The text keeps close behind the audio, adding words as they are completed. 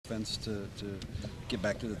offense to get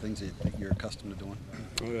back to the things that you're accustomed to doing?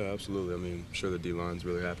 Oh, yeah, absolutely. I mean, I'm sure the D-line's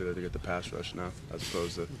really happy that they get the pass rush now as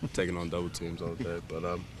opposed to taking on double teams all day.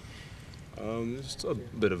 But it's just a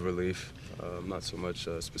bit of relief. Not so much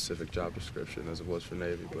a specific job description as it was for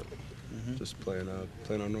Navy, but just playing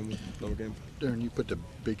our normal game. Darron, you put the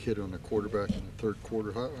big hit on the quarterback in the third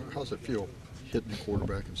quarter. How's it feel hitting the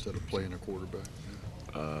quarterback instead of playing a quarterback?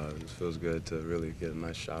 It feels good to really get a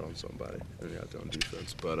nice shot on somebody and out there on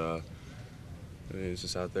defense. But I mean, it's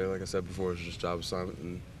just out there, like I said before, it's just job assignment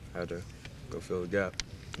and had to go fill the gap.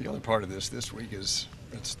 The other part of this week is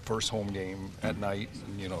it's first home game at night.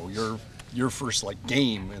 And, you know, your first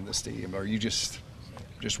game in the stadium. Are you just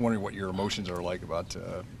wondering what your emotions are like about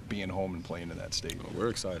being home and playing in that stadium? We're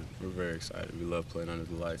excited. We're very excited. We love playing under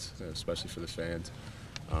the lights, especially for the fans.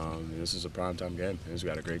 This is a primetime game. We've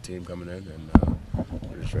got a great team coming in, and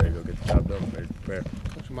we're just ready to go get the job done, ready to prepare.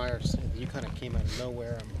 Coach Myers, you kind of came out of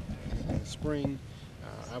nowhere in the spring.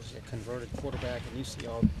 Obviously a converted quarterback, and you see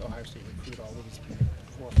all Ohio State recruit all these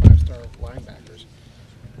 4- or 5-star linebackers.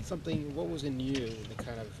 What was in you that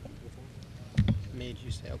kind of made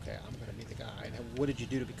you say, okay, I'm going to be the guy? And what did you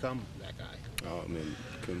do to become that guy? I mean,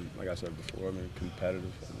 like I said before, I mean,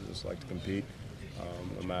 competitive. I just like to compete,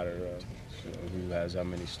 no matter who has how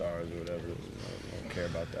many stars or whatever. I don't care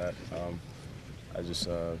about that. I just,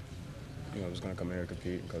 was going to come here and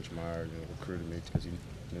compete, and Coach Meyer recruited me because he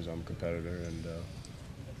knows I'm a competitor, and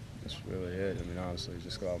that's really it. I mean, honestly,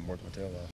 just go out and work my tail off.